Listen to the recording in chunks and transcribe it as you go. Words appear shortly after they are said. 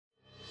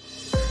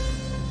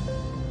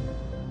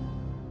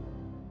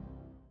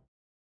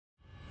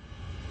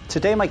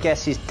Today my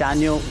guest is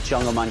Daniel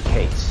Jungleman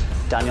Cates.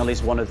 Daniel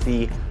is one of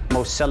the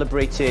most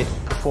celebrated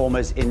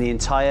performers in the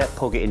entire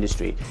poker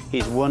industry.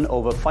 He's won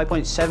over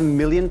 5.7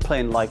 million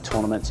playing live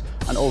tournaments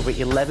and over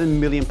 11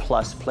 million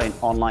plus playing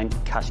online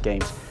cash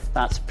games.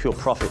 That's pure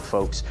profit,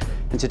 folks.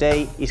 And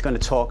today he's going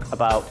to talk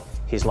about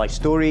his life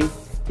story.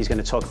 He's going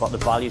to talk about the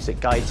values that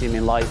guide him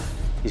in life.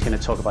 He's going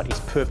to talk about his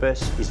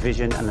purpose, his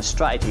vision, and the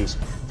strategies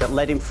that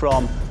led him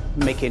from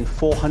making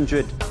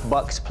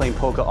 $400 playing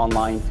poker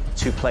online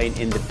to playing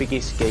in the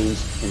biggest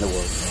games in the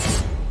world.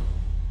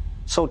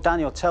 So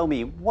Daniel, tell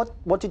me,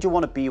 what did you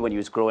want to be when you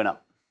was growing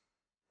up?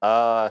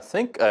 I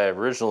think I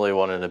originally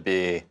wanted to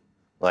be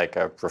like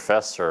a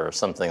professor or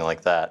something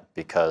like that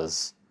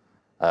because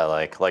I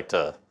like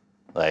to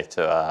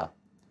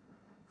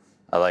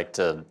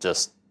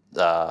just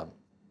how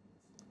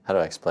do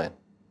I explain?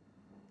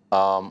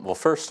 Well,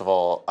 first of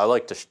all, I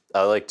like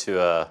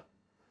to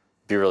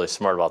be really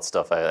smart about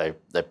stuff. I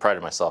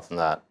prided myself in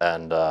that,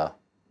 and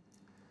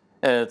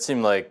it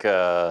seemed like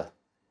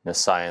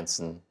science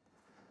and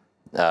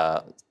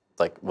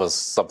was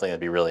something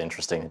that'd be really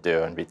interesting to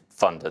do and be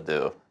fun to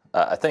do.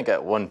 I think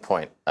at one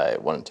point I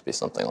wanted to be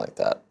something like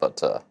that,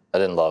 but I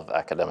didn't love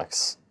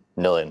academics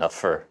nearly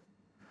enough to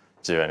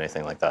do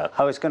anything like that.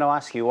 I was going to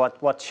ask you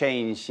what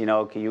changed. You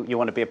know, you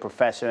want to be a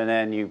professor and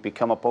then you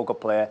become a poker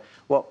player.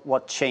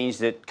 What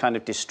changed that kind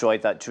of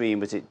destroyed that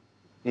dream? Is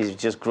it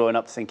just growing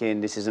up thinking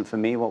this isn't for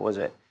me? What was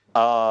it?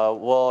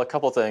 Well, a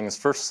couple things.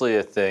 Firstly,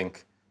 I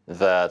think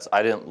that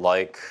I didn't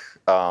like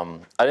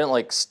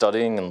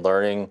studying and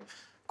learning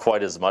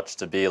quite as much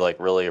to be like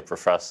really a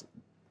professor.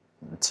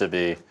 I just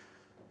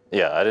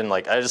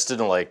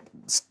didn't like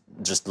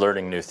just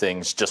learning new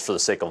things just for the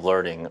sake of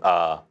learning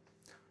enough.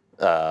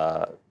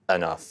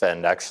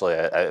 And actually,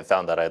 I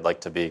found that I'd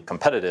like to be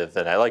competitive,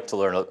 and I like to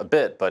learn a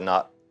bit, but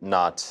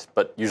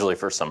but usually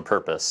for some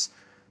purpose.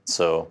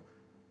 So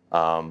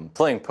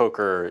playing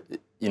poker,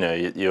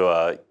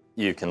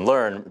 you can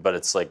learn, but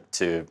it's like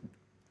to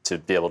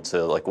be able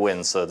to like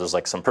win. So there's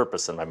like some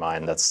purpose in my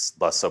mind that's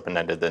less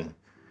open-ended than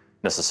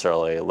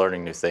necessarily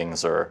learning new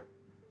things or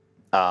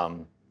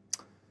well,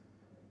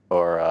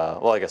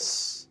 I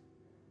guess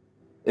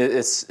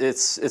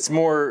it's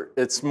more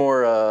what's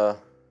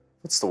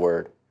the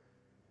word?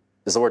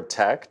 Is the word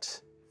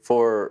tact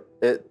for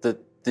it?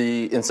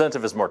 The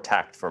incentive is more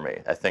tact for me,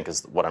 I think,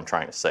 is what I'm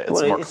trying to say.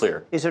 It's more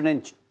clear. Is there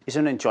an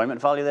enjoyment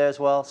value there as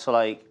well? So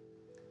like,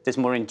 there's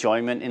more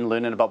enjoyment in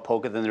learning about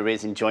poker than there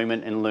is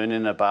enjoyment in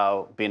learning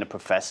about being a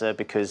professor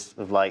because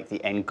of like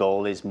the end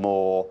goal is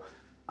more,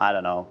 I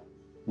don't know,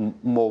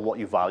 more what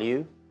you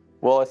value?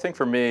 Well, I think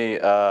for me,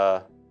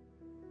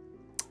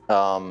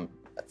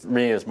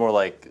 it's more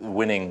like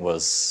winning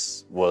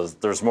was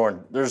there's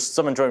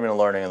some enjoyment in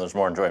learning and there's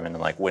more enjoyment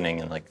in like winning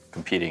and like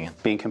competing.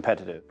 Being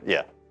competitive?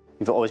 Yeah.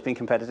 You've always been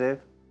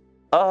competitive?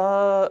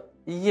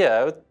 Yeah,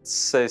 I would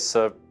say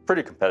so.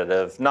 Pretty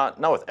competitive. Not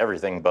with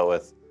everything, but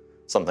with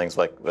some things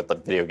like with the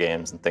video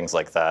games and things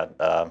like that.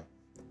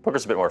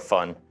 Poker's a bit more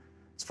fun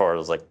as far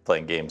as like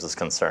playing games is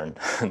concerned.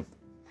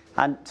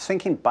 And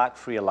thinking back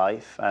through your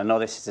life, I know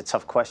this is a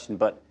tough question,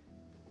 but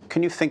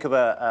can you think of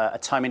a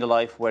time in your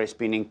life where it's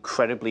been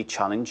incredibly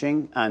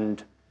challenging,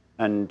 and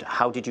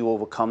how did you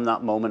overcome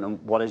that moment,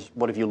 and what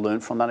have you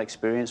learned from that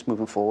experience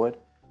moving forward?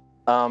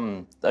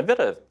 I've had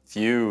a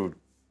few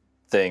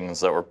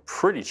things that were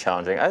pretty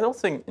challenging. I don't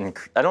think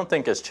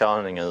as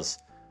challenging as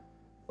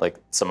like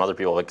some other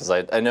people, because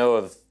I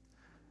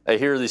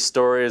hear these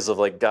stories of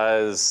like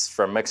guys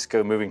from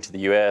Mexico moving to the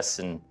U.S.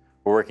 and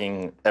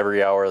working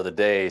every hour of the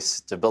day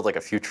to build like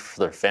a future for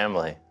their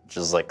family, which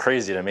is like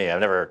crazy to me. I've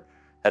never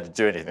had to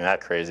do anything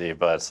that crazy,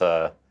 but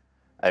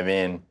I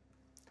mean,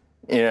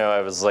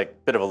 I was like a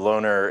bit of a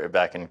loner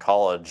back in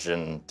college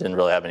and didn't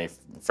really have any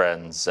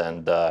friends,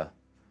 and I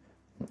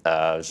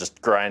was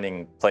just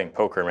grinding, playing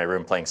poker in my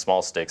room, playing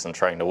small stakes and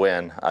trying to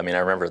win. I mean, I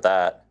remember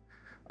that.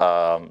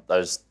 I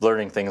was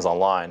learning things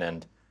online,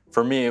 and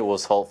for me, it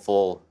was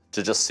helpful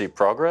to just see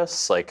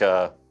progress. Like,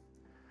 I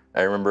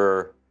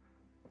remember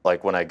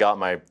like when I got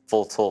my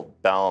full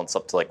tilt balance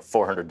up to like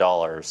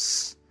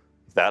 $400,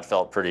 that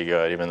felt pretty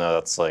good, even though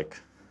that's like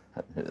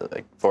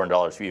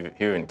 $400, who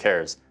even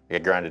cares?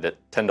 Like I grinded it,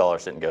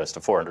 $10 didn't go, to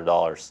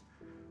 $400.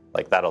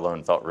 Like that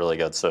alone felt really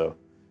good. So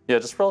yeah,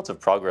 just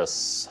relative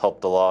progress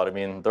helped a lot. I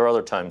mean, there were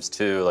other times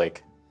too,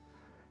 like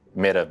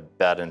made a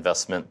bad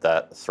investment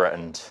that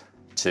threatened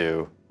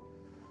to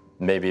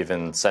maybe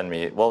even send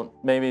me, well,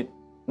 maybe,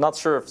 not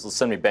sure if it'll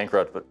send me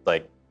bankrupt, but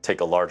like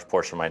take a large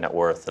portion of my net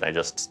worth, and I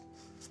just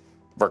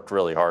worked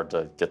really hard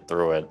to get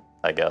through it,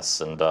 I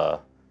guess. And that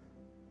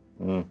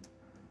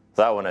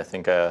one, I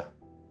think I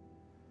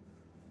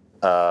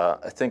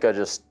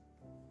just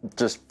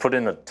put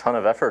in a ton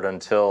of effort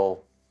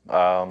until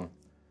I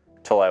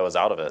was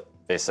out of it,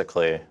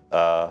 basically,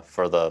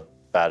 for the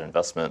bad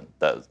investment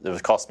that it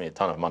was cost me a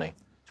ton of money.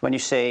 When you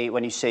say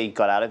you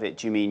got out of it,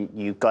 do you mean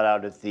you got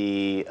out of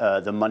the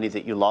money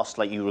that you lost,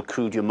 like you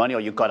accrued your money, or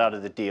you got out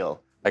of the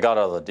deal? I got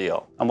out of the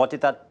deal. And what did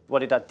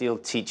that deal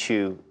teach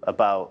you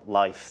about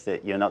life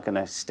that you're not going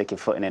to stick your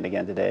foot in it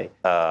again today?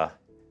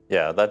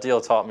 Yeah, that deal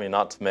taught me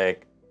not to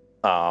make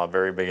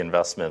very big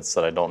investments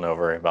that I don't know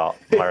very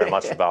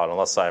much about,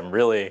 unless I'm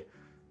really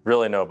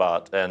know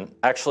about. And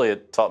actually,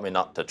 it taught me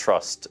not to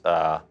trust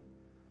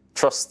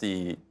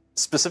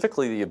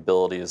specifically the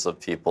abilities of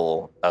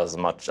people as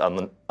much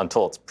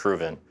until it's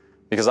proven,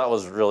 because that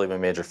was really my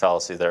major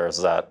fallacy there. Is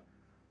that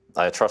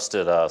I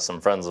trusted some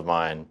friends of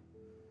mine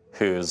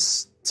to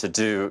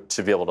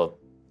be able to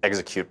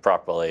execute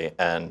properly,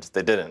 and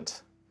they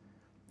didn't.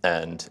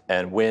 And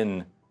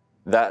when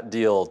that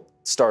deal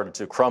started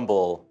to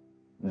crumble,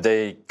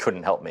 they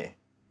couldn't help me,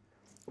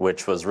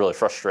 which was really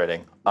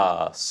frustrating.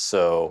 Yeah,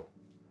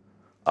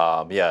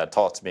 it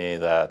taught me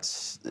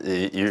that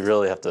you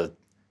really have to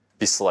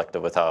be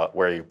selective with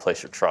where you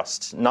place your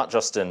trust, not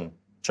just in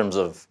terms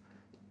of,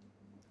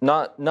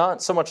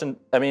 not so much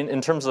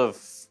in terms of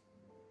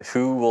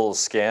who will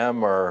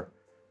scam or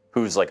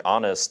who's like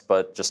honest,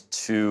 but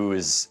just who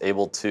is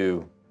able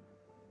to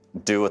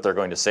do what they're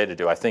going to say to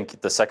do. I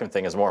think the second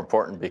thing is more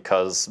important,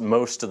 because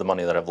most of the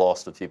money that I've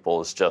lost with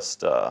people is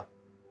just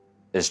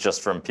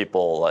from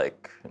people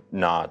like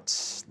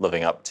not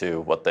living up to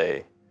what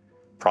they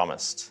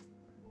promised.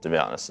 To be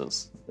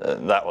honest,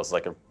 that was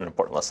like an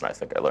important lesson I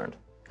think I learned.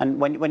 And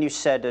when you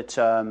said that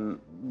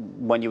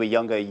when you were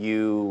younger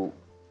you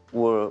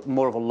were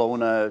more of a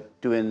loner,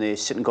 doing the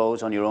sit and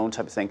goes on your own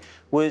type of thing,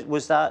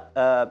 was that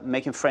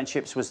making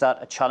friendships, was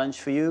that a challenge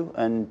for you?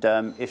 And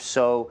if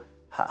so,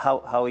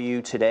 how are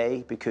you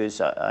today?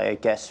 Because I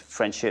guess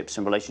friendships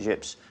and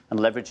relationships and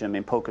leveraging them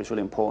in poker is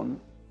really important.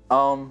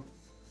 Yeah,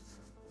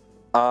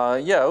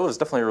 it was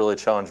definitely really a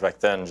challenge back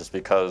then, just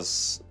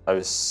because I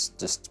was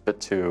just a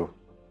bit too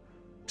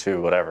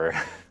whatever.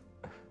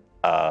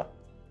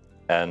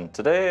 And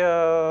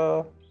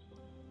today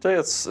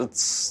it's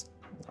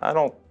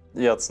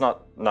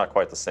not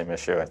quite the same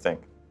issue, I think.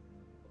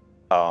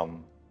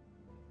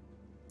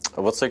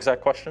 What's the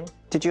exact question?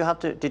 Did you have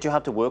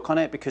to work on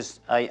it? Because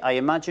I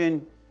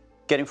imagine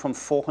getting from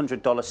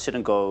 $400 sit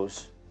and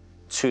goes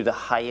to the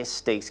highest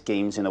stakes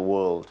games in the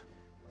world,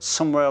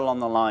 somewhere along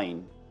the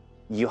line,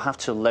 you have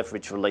to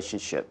leverage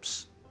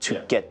relationships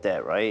to get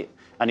there, right?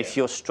 And if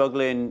you're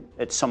struggling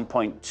at some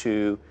point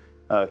to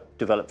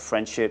develop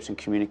friendships and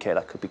communicate,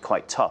 that could be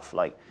quite tough.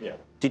 Like,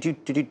 did you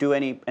do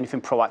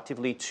anything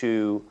proactively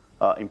to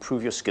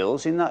improve your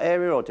skills in that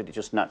area, or did it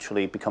just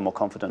naturally become more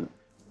confident?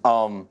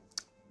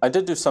 I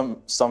did do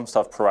some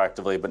stuff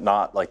proactively, but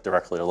not like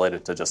directly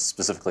related to just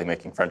specifically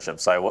making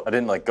friendships. I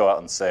didn't like go out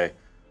and say,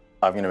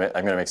 I'm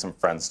gonna make some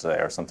friends today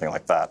or something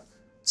like that.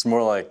 It's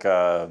more like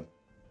I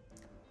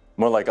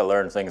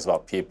learned things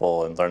about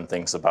people and learned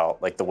things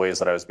about like the ways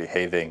that I was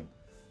behaving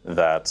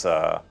that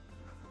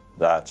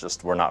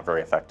just were not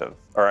very effective.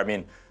 Or I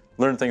mean,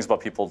 learned things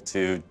about people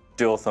to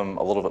deal with them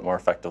a little bit more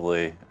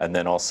effectively. And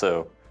then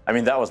also, I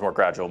mean, that was more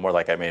gradual, more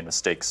like I made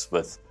mistakes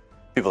with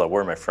people that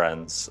were my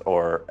friends,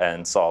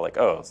 and saw like,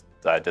 oh,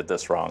 I did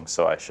this wrong,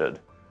 so I should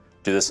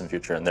do this in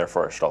future, and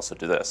therefore I should also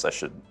do this. I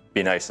should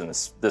be nice in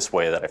this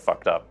way that I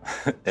fucked up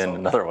in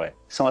another way.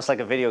 It's almost like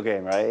a video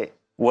game, right?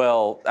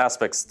 Well,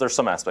 there's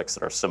some aspects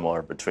that are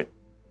similar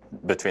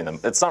between them.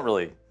 It's not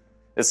really,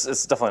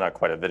 it's definitely not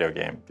quite a video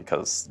game,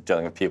 because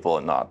dealing with people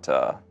and not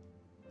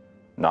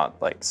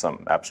like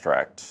some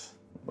abstract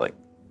like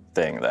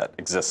thing that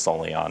exists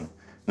only in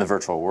the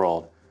virtual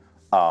world.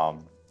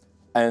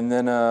 And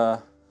then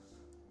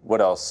what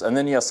else? And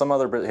then yeah, some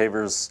other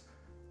behaviors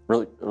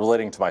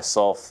relating to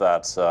myself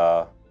that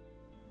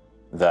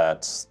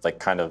like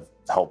kind of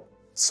help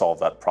solve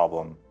that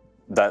problem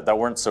that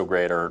weren't so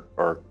great or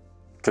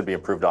could be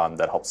improved on,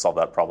 that helped solve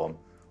that problem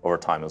over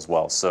time as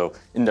well. So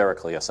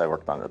indirectly, yes, I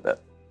worked on it a bit.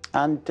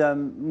 And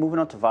moving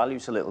on to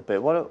values a little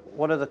bit,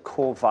 what are the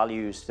core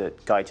values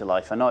that guide your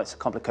life? I know it's a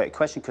complicated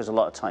question because a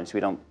lot of times we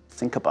don't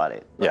think about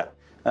it. Yeah.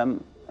 Have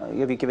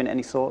you given it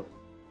any thought?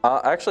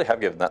 I actually have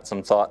given that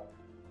some thought.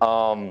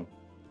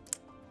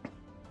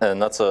 And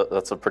that's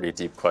a pretty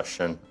deep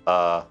question.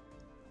 Well,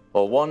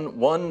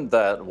 one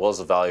that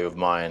was a value of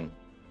mine,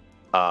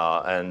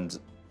 and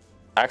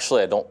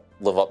actually I don't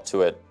live up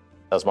to it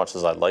as much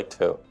as I'd like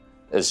to,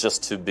 is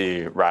just to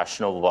be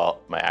rational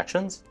about my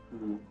actions.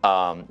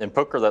 Mm-hmm. In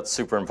poker, that's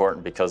super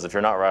important, because if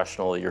you're not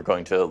rational, you're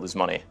going to lose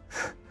money.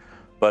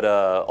 But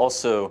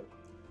also,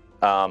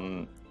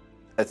 I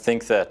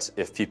think that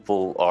if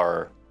people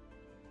are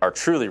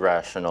truly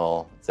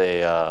rational,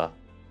 the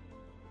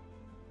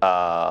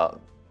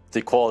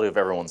quality of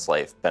everyone's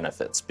life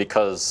benefits,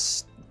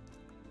 because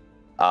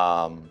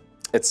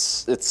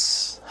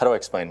it's how do I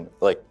explain?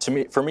 Like,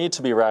 for me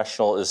to be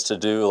rational is to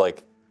do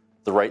like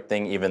the right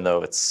thing, even though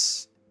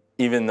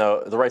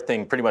the right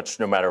thing pretty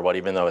much no matter what,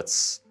 even though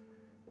it's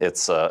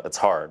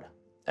hard,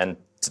 and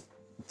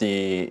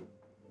the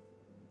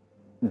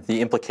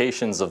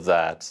implications of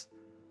that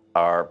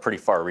are pretty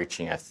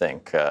far-reaching, I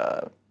think,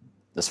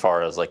 as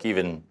far as like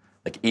even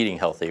like eating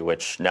healthy,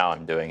 which now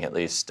I'm doing at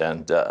least,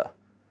 and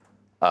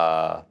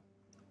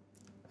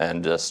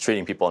just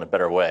treating people in a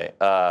better way.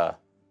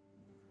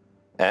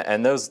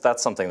 And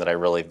that's something that I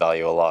really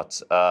value a lot.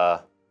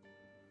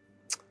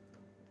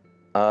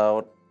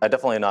 I'm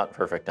definitely not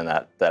perfect in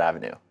that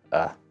avenue.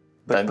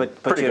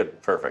 Pretty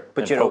good, perfect.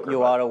 But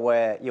you are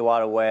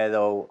aware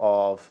though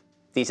of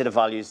these are the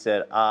values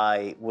that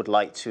I would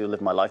like to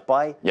live my life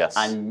by. Yes.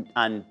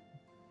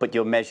 But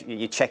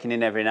you're checking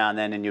in every now and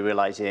then, and you're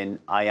realizing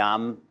I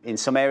am in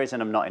some areas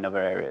and I'm not in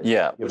other areas.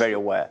 Yeah. You're very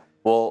aware.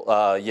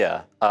 Well,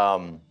 yeah.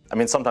 I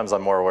mean, sometimes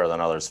I'm more aware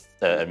than others.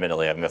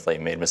 Admittedly, I've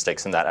definitely made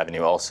mistakes in that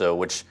avenue also,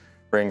 which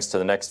brings to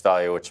the next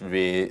value, which would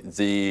be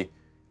the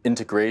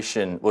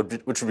integration,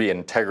 which would be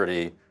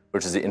integrity,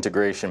 which is the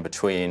integration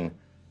between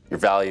your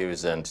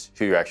values and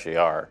who you actually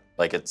are.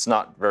 Like, it's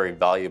not very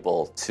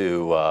valuable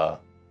to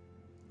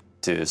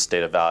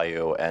state a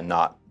value and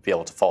not be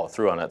able to follow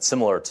through on it,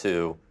 similar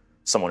to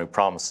someone who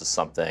promises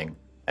something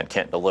and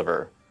can't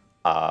deliver.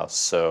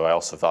 So I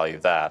also value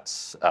that.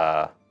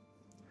 So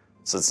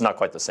it's not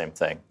quite the same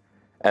thing.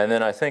 And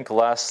then I think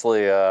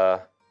lastly, I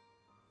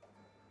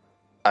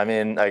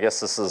mean, I guess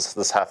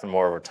this happened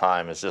more over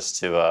time, is just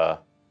to,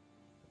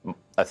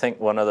 I think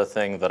one other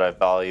thing that I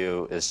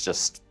value is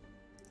just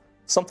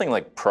something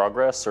like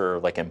progress or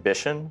like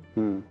ambition.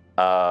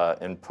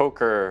 In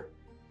poker,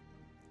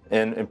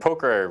 in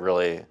poker, I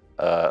really,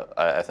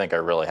 I think I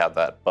really had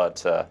that.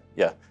 But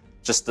yeah,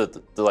 just it's.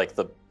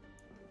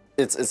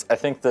 I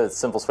think the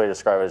simplest way to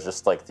describe it is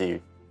just like the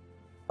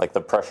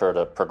pressure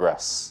to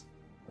progress.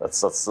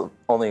 That's the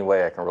only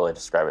way I can really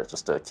describe it.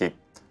 Just to keep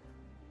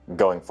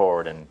going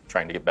forward and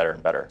trying to get better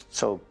and better.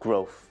 So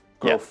growth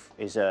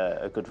is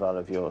a good value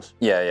of yours.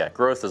 Yeah.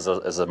 Growth is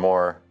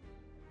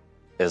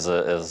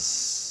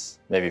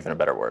maybe even a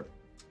better word.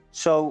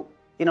 So,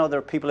 you know, there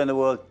are people in the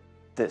world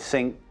that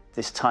think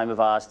this time of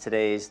ours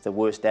today is the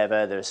worst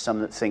ever. There's some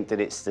that think that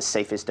it's the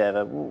safest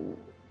ever.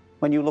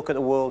 When you look at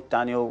the world,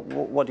 Daniel,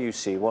 what do you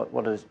see?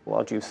 What do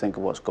you think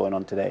of what's going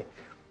on today?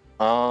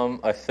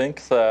 I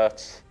think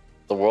that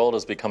the world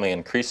is becoming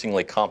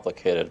increasingly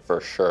complicated for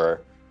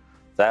sure.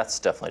 That's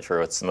definitely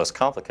true. It's the most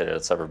complicated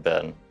it's ever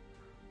been.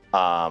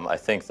 I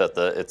think that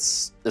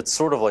it's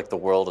sort of like the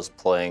world is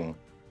playing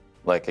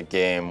like a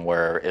game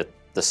where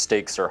the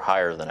stakes are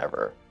higher than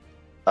ever,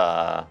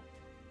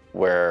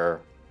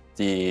 where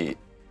the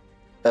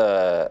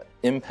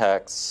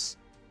impacts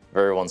of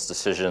everyone's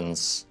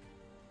decisions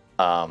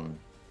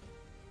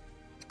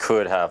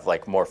could have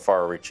like more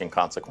far-reaching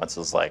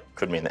consequences, like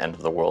could mean the end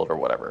of the world or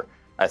whatever.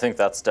 I think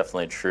that's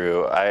definitely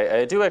true.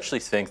 I do actually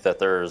think that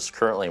there's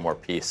currently more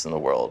peace in the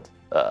world.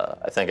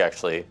 I think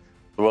actually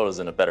the world is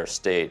in a better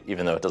state,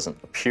 even though it doesn't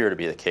appear to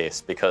be the case.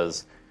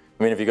 Because,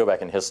 I mean, if you go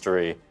back in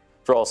history,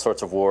 there are all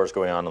sorts of wars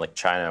going on in like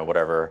China or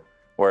whatever.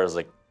 Whereas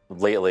like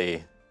lately,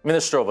 I mean,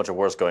 there's still a bunch of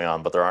wars going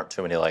on, but there aren't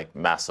too many like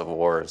massive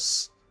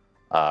wars.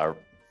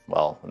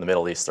 Well, in the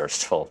Middle East, there's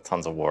still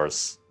tons of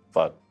wars,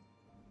 but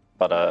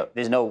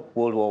there's no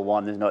World War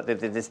I.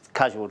 There's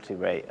casualty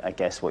rate, I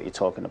guess, what you're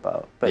talking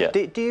about. But yeah.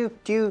 Do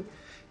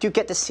you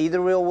get to see the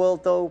real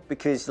world though?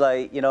 Because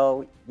like, you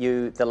know,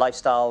 the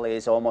lifestyle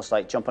is almost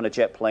like jump on a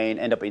jet plane,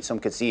 end up in some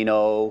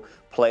casino,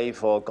 play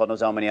for God knows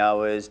how many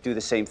hours, do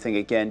the same thing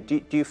again.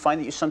 Do you find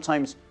that you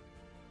sometimes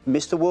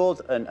miss the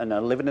world and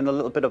are living in a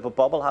little bit of a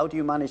bubble? How do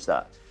you manage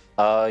that?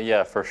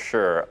 Yeah, for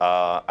sure.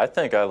 I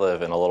think I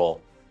live in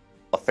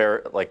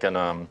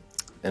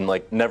in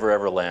like Never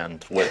Ever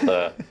Land with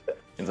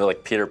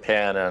like Peter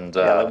Pan and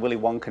like Willy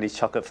Wonka and his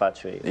chocolate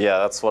factory. Yeah,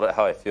 that's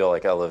how I feel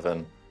like I live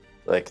in.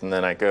 Like, and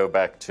then I go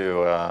back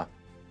to I've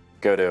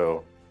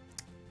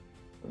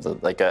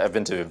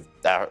been to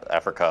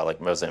Africa, like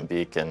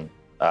Mozambique and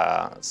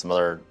some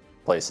other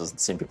places, and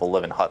seen people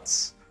live in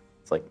huts.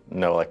 It's like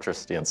no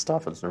electricity and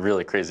stuff. It's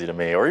really crazy to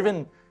me. Or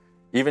even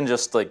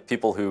just like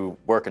people who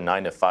work a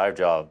 9-to-5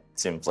 job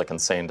seems like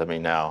insane to me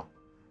now.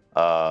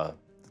 It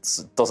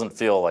doesn't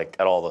feel like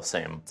at all the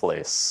same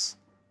place.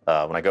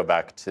 When I go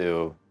back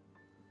to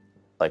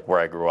like where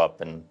I grew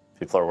up and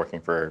people are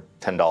working for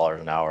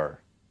 $10 an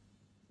hour.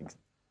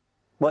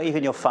 Well,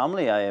 even your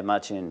family, I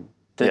imagine,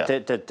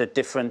 the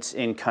difference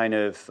in kind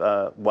of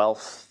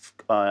wealth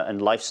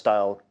and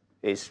lifestyle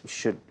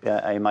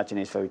I imagine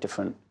is very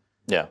different.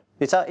 Yeah.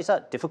 Is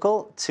that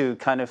difficult to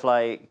kind of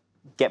like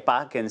get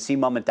back and see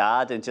mum and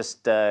dad and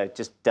just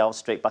delve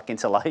straight back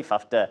into life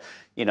after,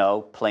 you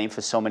know, playing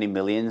for so many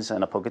millions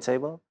on a poker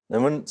table? I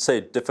wouldn't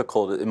say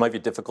difficult. It might be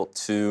difficult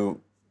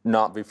to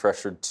not be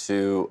pressured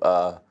to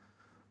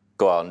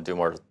go out and do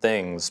more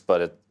things,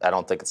 but I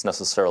don't think it's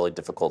necessarily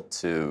difficult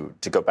to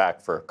go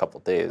back for a couple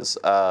of days.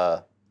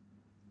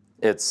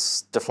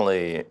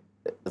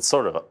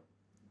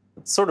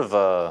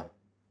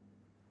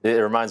 It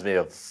reminds me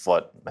of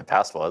what my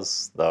past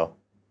was, though.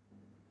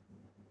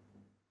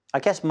 I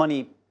guess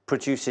money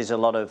produces a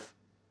lot of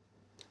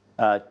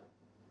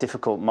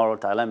difficult moral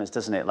dilemmas,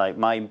 doesn't it? Like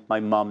my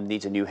mum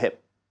needs a new hip.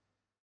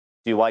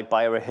 Do I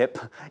buy her a hip,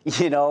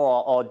 you know,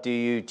 or do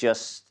you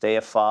just stay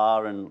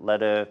afar and let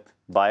her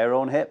buy her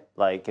own hip?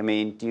 Like, I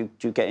mean, do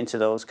you get into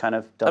those kind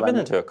of dilemmas? I've been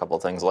into a couple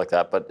of things like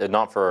that, but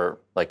not for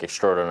like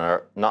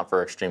not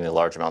for extremely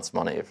large amounts of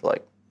money. For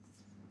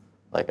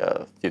like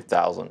a few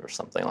thousand or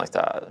something like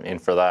that. I mean,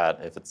 for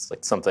that, if it's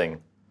like something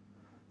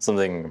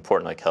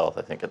important like health,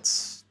 I think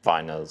it's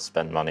fine to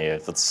spend money.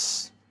 If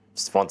it's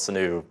just wants a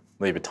new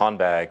Louis Vuitton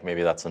bag,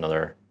 maybe that's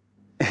another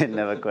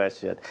Never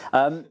question.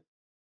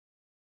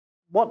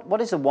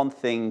 What is the one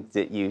thing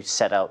that you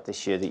set out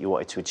this year that you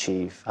wanted to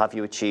achieve? Have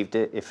you achieved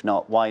it? If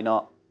not, why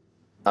not?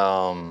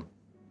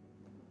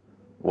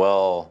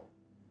 Well,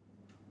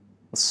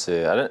 let's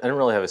see. I didn't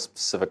really have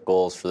specific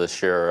goals for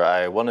this year.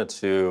 I wanted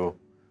to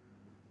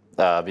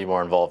be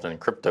more involved in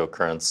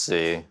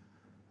cryptocurrency.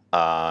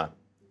 I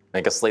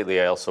guess lately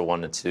I also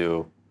wanted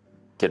to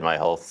get my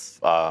health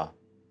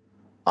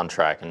on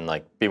track and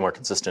like be more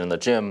consistent in the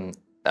gym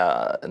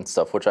and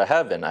stuff, which I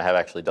have been. I have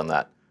actually done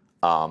that.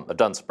 I've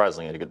done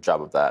surprisingly a good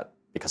job of that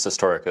because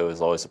historically it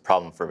was always a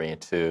problem for me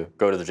to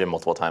go to the gym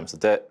multiple times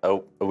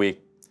a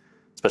week,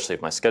 especially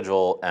with my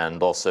schedule,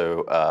 and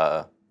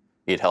also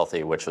eat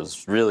healthy, which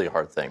was really a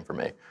hard thing for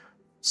me.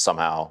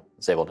 Somehow I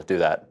was able to do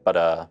that.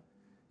 But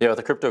yeah, with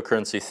the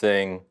cryptocurrency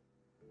thing,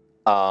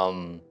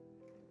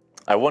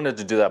 I wanted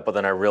to do that, but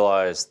then I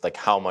realized like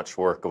how much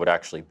work it would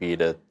actually be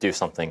to do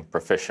something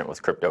proficient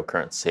with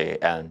cryptocurrency,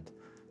 and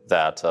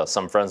that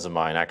some friends of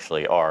mine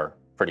actually are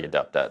pretty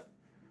adept at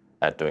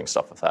doing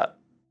stuff with that.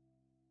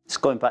 It's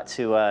going back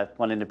to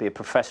wanting to be a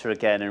professor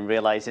again and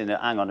realizing that,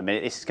 hang on a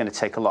minute, this is going to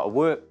take a lot of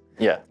work.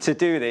 Yeah. To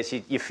do this,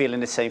 you're feeling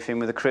the same thing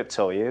with the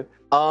crypto, are you?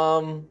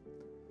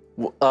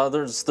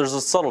 There's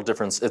a subtle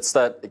difference. It's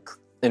that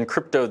in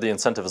crypto, the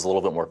incentive is a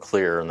little bit more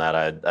clear in that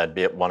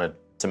I'd wanted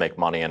to make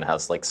money and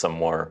has like some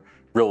more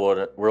real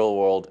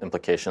world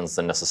implications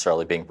than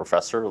necessarily being a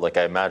professor. Like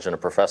I imagine a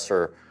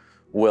professor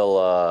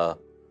will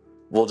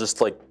just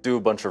like do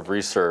a bunch of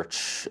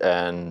research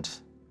and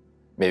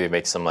maybe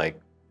make some like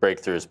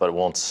breakthroughs, but it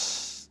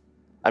won't.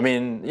 I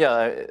mean,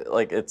 yeah,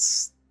 like it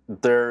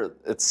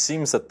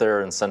seems that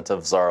their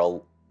incentives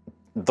are,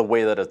 the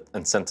way that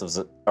incentives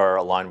are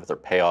aligned with their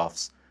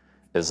payoffs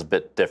is a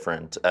bit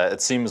different.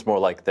 It seems more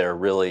like they're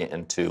really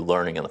into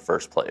learning in the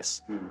first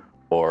place,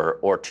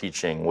 or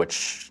teaching,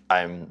 which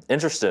I'm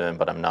interested in,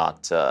 but I'm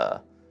not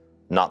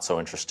so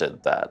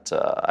interested that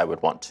I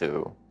would want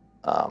to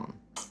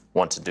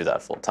do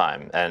that full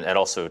time, and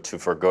also to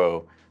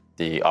forego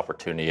the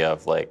opportunity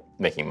of like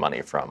making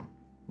money from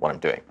what I'm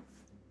doing.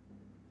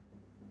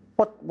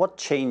 What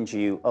change are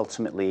you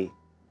ultimately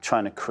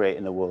trying to create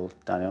in the world,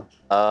 Daniel?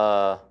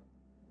 Well,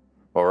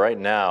 right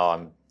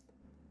now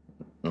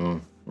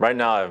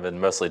I've been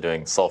mostly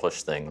doing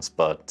selfish things,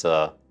 but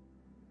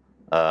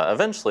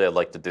eventually I'd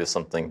like to do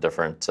something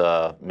different,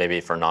 maybe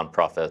for a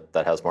nonprofit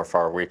that has more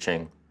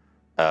far-reaching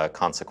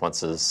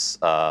consequences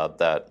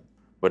that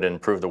would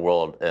improve the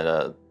world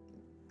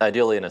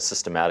ideally in a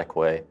systematic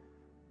way,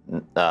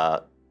 in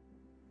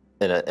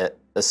a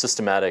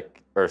systematic,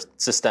 or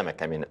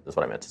systemic, I mean, is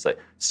what I meant to say.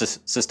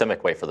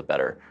 Systemic way for the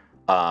better.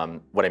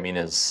 What I mean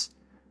is,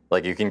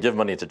 like, you can give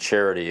money to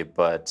charity,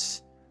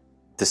 but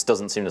this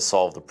doesn't seem to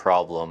solve the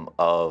problem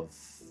of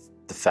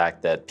the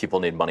fact that people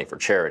need money for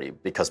charity,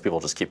 because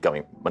people just keep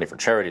giving money for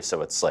charity,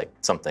 so it's like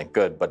something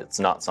good, but it's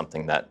not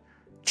something that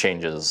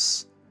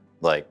changes,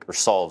 like, or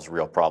solves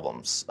real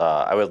problems.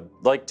 I would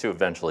like to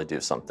eventually do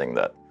something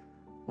that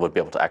would be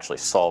able to actually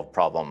solve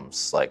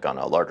problems, like, on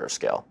a larger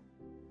scale.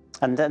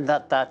 And then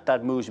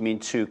that moves me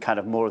into kind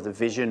of more of the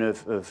vision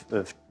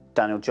of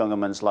Daniel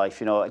Jungleman's life.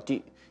 You know,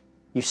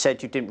 you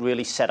said you didn't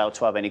really set out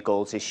to have any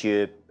goals this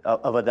year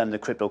other than the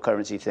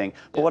cryptocurrency thing.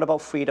 But what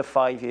about 3 to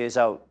 5 years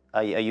out?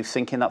 Are you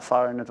thinking that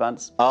far in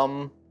advance?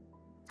 A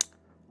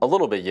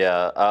little bit,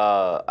 yeah.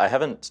 I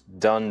haven't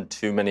done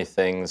too many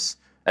things.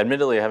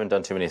 Admittedly, I haven't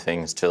done too many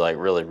things to like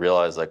really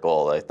realize that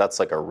goal. Like that's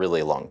like a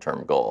really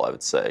long-term goal, I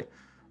would say.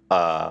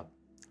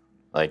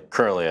 Like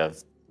currently,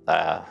 I've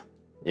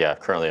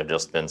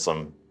just been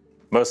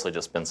mostly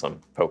just been some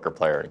poker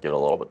player and give a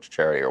little bit to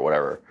charity or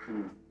whatever.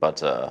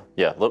 But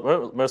yeah,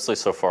 mostly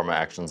so far my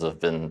actions have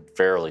been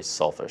fairly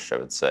selfish, I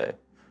would say,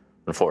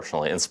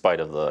 unfortunately, in spite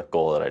of the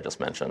goal that I just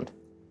mentioned.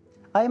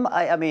 I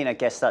mean, I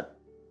guess that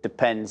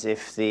depends.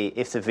 If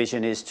the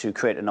vision is to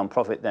create a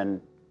nonprofit,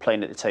 then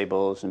playing at the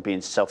tables and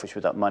being selfish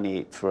with that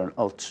money for an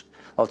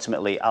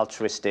ultimately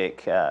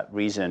altruistic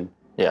reason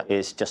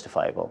is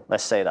justifiable.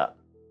 Let's say that.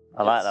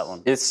 I like that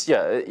one. It's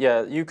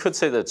yeah. You could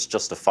say that it's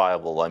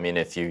justifiable. I mean,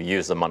 if you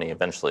use the money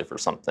eventually for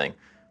something,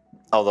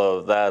 although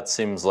that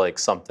seems like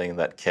something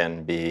that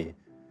can be.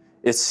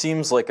 It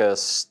seems like a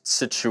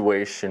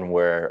situation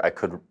where I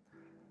could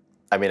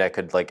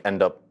like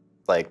end up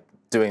like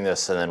doing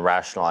this and then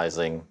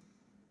rationalizing.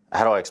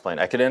 How do I explain?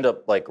 I could end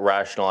up like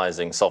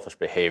rationalizing selfish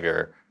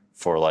behavior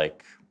for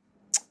like.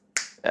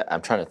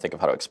 I'm trying to think of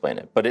how to explain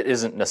it, but it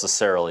isn't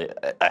necessarily.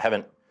 I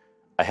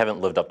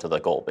haven't lived up to the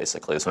goal.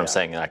 Basically, is what I'm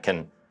saying. And I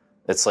can.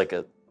 It's like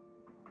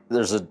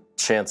there's a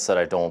chance that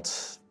I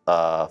don't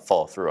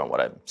follow through on what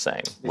I'm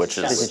saying, there's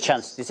a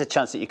chance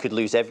that you could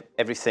lose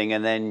everything,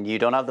 and then you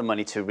don't have the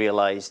money to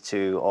realize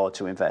to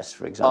invest,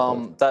 for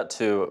example. That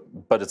too,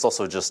 but it's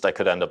also just I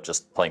could end up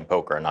just playing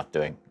poker and not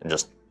doing, and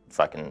just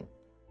fucking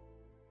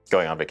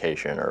going on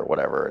vacation or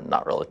whatever, and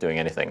not really doing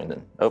anything, and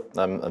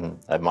then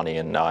I have money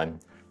and now I'm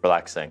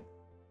relaxing.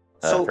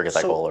 Forget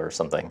that goal or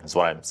something is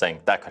what I'm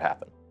saying. That could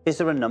happen. Is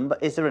there a number?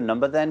 Is there a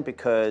number then?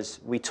 Because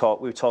we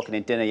were talking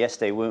in dinner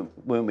yesterday, weren't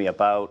we,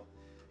 about,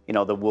 you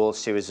know, the World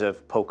Series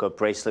of Poker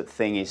bracelet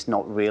thing is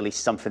not really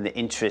something that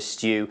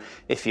interests you.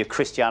 If you're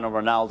Cristiano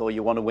Ronaldo,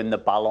 you want to win the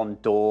Ballon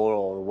d'Or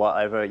or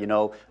whatever, you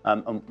know.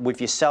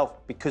 With yourself,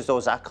 because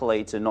those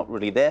accolades are not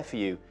really there for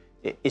you,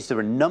 is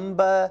there a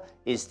number?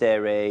 Is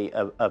there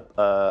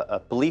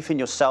a belief in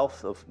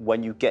yourself of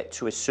when you get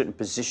to a certain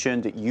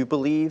position that you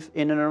believe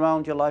in and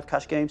around your live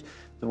cash games,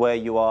 where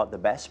you are the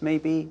best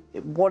maybe?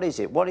 What is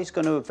it? What is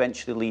going to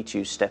eventually lead to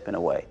you stepping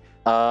away?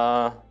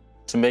 To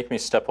make me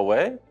step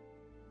away?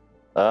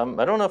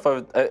 I don't know if I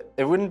would,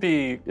 it wouldn't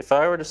be, if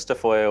I were to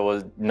step away, it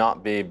would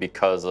not be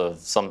because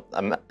of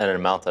an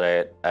amount that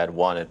I had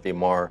won. It'd be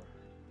more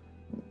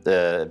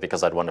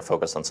because I'd want to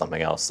focus on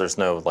something else. There's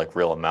no like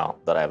real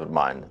amount that I have in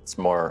mind. It's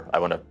more, I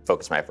want to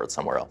focus my efforts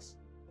somewhere else.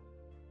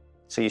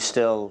 So you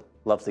still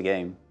love the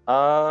game?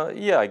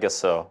 Yeah, I guess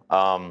so.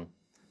 I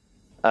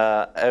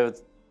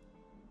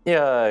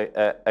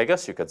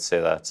guess you could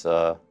say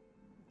that.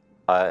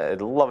 I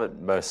love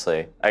it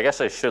mostly. I guess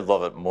I should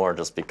love it more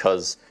just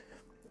because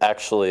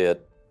actually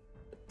it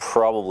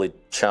probably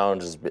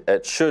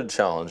should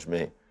challenge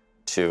me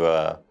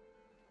to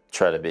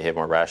try to behave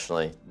more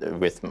rationally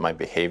with my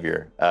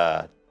behavior.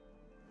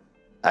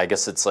 I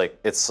guess it's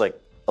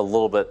like a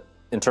little bit,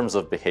 in terms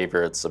of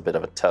behavior, it's a bit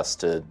of a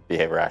test to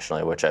behave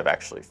rationally, which I've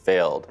actually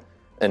failed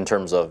in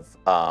terms of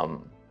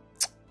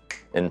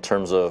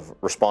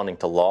responding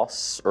to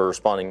loss, or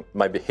responding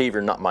my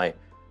behavior, not my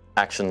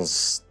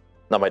actions,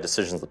 not my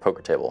decisions at the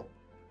poker table.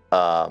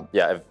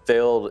 Yeah, I've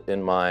failed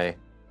in my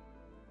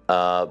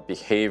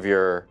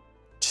behavior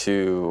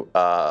to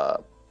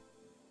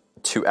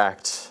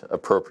act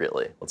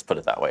appropriately. Let's put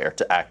it that way, or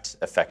to act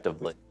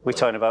effectively. We're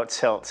talking about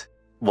tilt.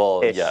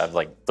 Well, yeah, I've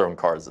like thrown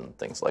cards and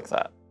things like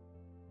that.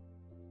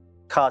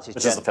 Cards is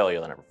which is a failure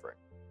that I never free.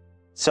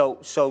 So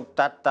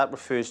that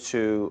refers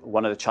to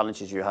one of the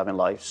challenges you have in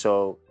life.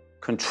 So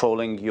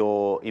controlling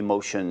your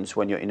emotions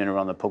when you're in and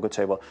around the poker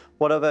table.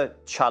 What other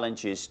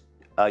challenges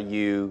are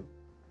you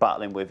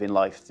battling with in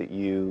life that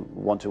you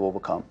want to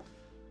overcome?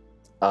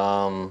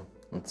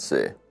 Let's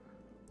see.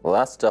 Well,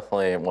 that's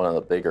definitely one of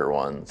the bigger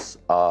ones.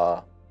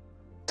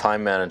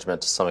 Time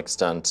management to some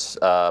extent.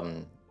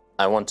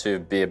 I want to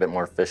be a bit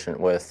more efficient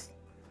with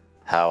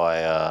how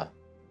I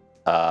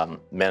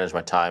manage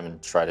my time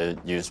and try to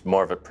use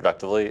more of it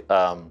productively.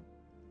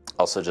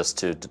 Also just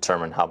to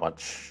determine how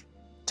much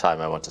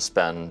time I want to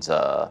spend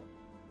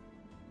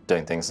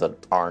doing things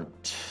that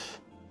aren't,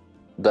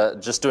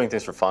 just doing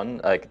things for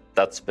fun. Like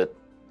that's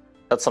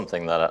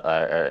something that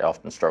I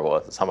often struggle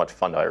with, is how much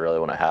fun do I really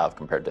want to have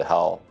compared to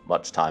how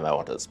much time I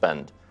want to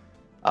spend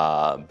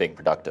being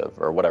productive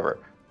or whatever.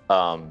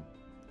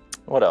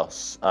 What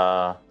else?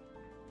 To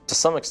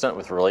some extent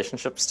with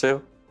relationships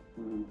too,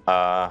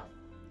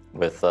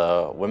 with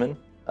women.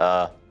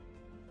 I'll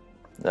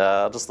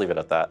just leave it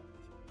at that.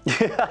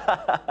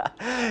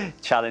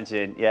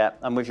 Challenging, yeah,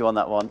 I'm with you on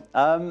that one.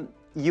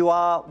 You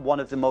are one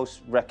of the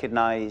most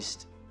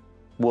recognized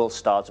world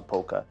stars of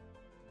poker,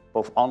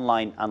 both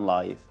online and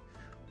live.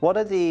 What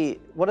are the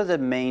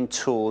main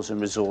tools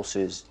and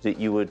resources that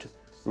you would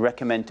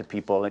recommend to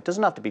people? It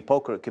doesn't have to be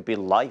poker, it could be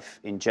life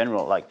in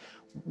general. Like,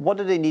 what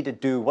do they need to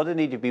do? What do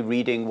they need to be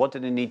reading? What do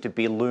they need to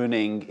be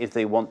learning if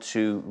they want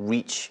to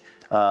reach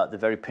the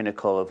very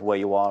pinnacle of where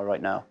you are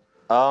right now?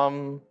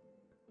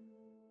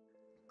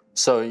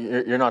 So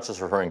you're not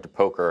just referring to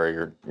poker, or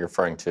you're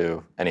referring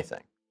to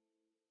anything?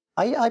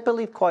 I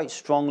believe quite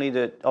strongly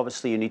that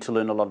obviously you need to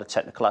learn a lot of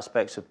technical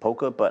aspects of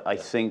poker, but I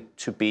think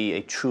to be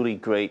a truly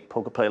great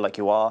poker player like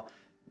you are,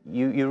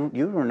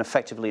 you're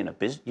effectively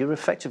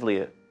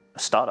a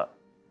startup.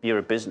 You're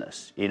a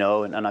business, you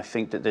know, and I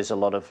think that there's a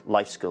lot of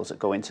life skills that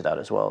go into that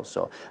as well.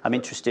 So I'm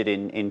interested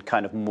in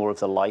kind of more of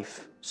the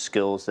life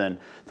skills than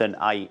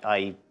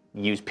I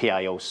use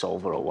PIO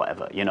solver or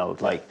whatever, you know,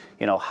 like,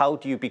 you know, how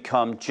do you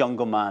become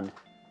Jungleman?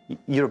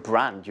 You're a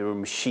brand, you're a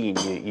machine,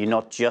 you're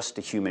not just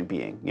a human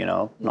being, you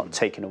know, not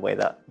taking away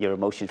your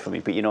emotions from me,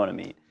 but you know what I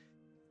mean?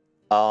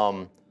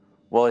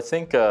 Well, I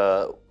think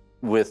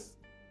with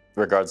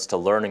regards to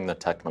learning the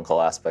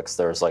technical aspects,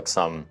 there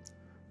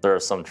are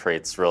some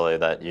traits really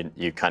that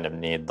you kind of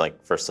need, like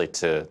firstly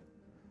to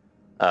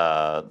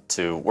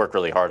work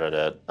really hard at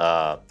it.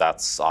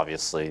 That's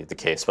obviously the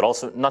case, but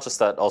also not just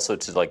that, also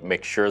to like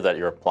make sure that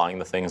you're applying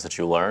the things that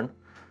you learn,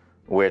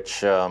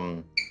 which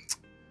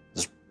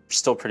is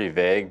still pretty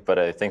vague, but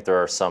I think there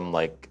are some,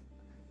 like,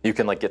 you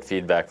can like get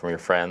feedback from your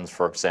friends,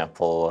 for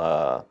example.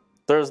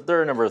 There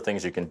are a number of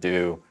things you can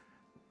do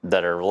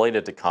that are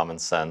related to common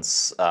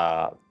sense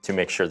to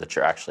make sure that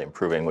you're actually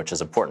improving, which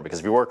is important, because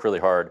if you work really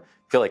hard,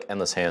 feel like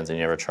endless hands and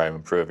you never try to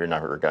improve, you're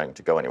never going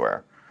to go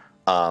anywhere.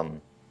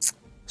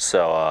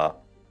 So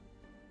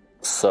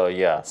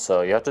yeah,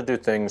 so you have to do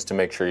things to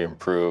make sure you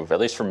improve. At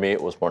least for me,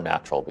 it was more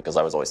natural because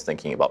I was always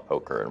thinking about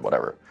poker and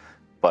whatever.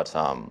 But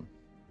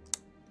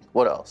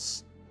what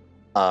else?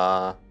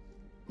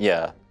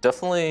 Yeah,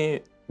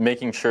 definitely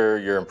making sure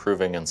you're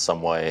improving in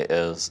some way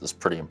is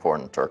pretty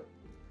important, or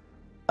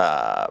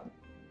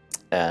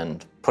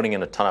and putting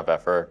in a ton of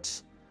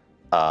effort.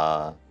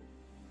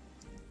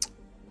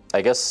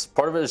 I guess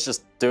part of it is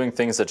just doing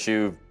things that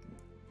you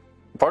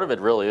part of it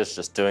really is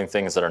just doing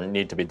things that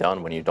need to be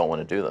done when you don't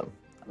want to do them.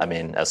 I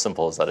mean, as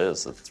simple as that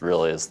is, it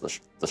really is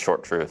the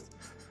short truth.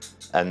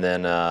 And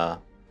then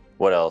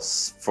what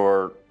else?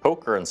 For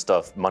poker and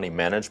stuff, money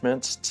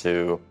management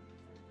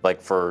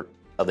for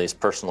at least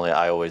personally,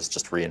 I always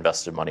just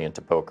reinvested money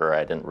into poker.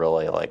 I didn't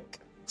really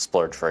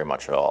splurge very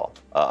much at all.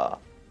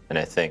 And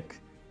I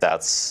think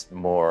that's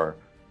more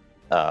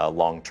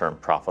long-term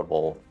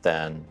profitable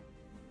than,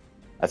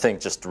 I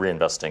think just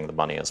reinvesting the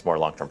money is more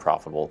long-term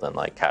profitable than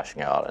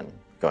cashing out and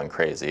going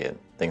crazy and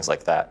things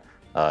like that.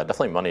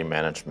 Definitely money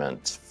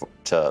management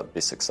to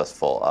be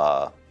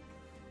successful.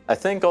 I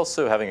think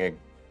also having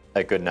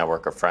a good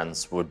network of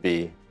friends would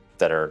be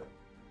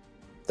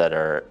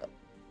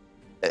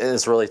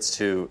this relates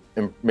to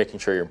making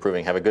sure you're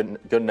improving. Have a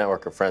good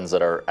network of friends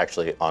that are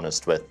actually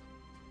honest with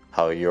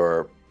how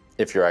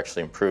if you're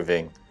actually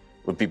improving,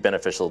 would be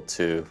beneficial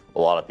to a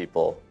lot of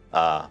people,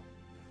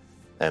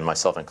 and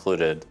myself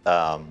included.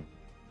 And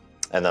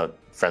the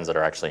friends that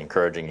are actually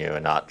encouraging you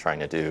and not trying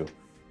to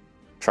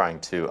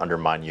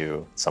undermine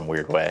you some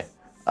weird way.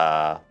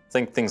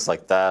 Think things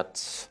like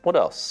that. What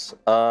else?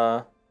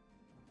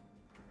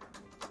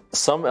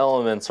 Some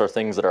elements are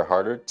things that are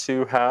harder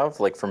to have.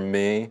 Like for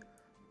me,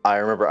 I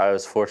remember I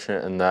was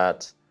fortunate in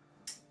that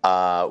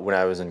when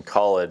I was in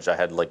college, I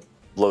had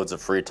loads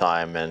of free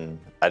time and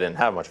I didn't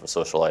have much of a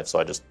social life, so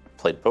I just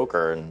played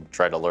poker and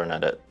tried to learn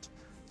at it.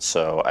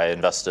 So I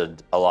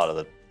invested a lot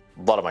of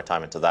my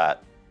time into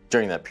that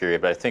during that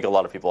period. But I think a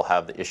lot of people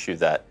have the issue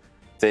that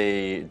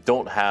they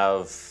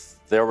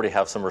already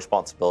have some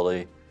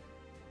responsibility,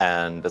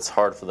 and it's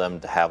hard for them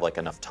to have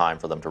enough time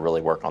for them to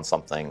really work on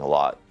something a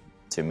lot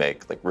to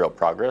make real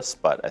progress.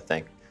 But I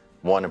think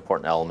one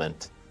important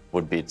element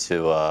would be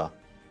to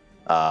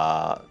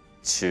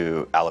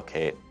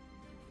allocate,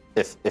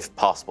 if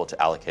possible,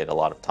 to allocate a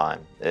lot of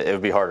time. It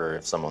would be harder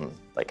if someone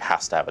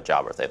has to have a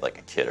job, or if they have a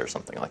kid or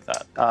something like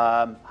that.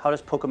 How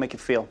does poker make you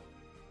feel?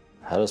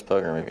 How does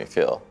poker make me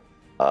feel?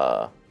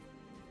 A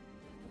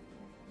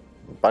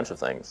bunch of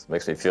things.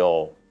 Makes me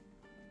feel,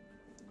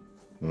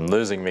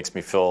 losing makes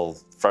me feel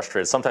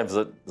frustrated. Sometimes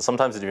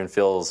it even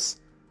feels,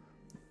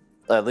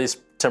 at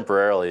least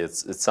temporarily, it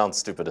sounds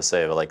stupid to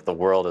say, but the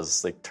world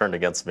is turned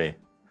against me.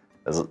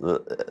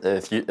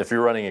 If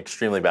you're running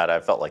extremely bad,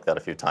 I've felt like that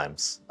a few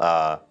times.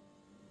 But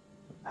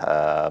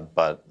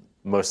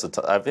most of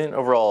the time, I mean,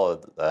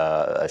 overall,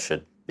 I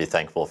should be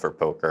thankful for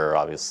poker,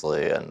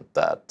 obviously, and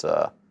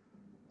that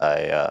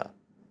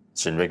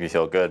should make me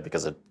feel good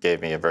because it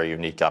gave me a very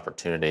unique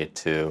opportunity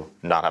to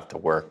not have to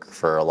work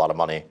for a lot of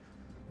money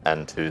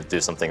and to do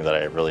something that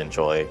I really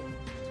enjoy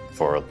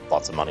for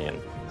lots of money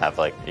and have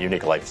a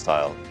unique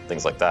lifestyle,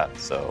 things like that.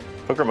 So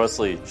poker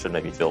mostly should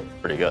make me feel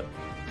pretty good.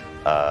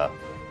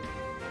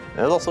 It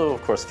also,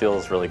 of course,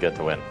 feels really good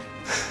to win.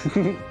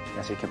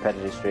 That's a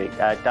competitive streak.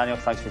 Daniel,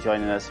 thanks for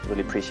joining us.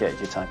 Really appreciate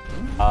your time.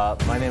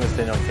 My name is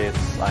Daniel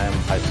Cates. I am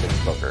high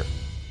stakes poker.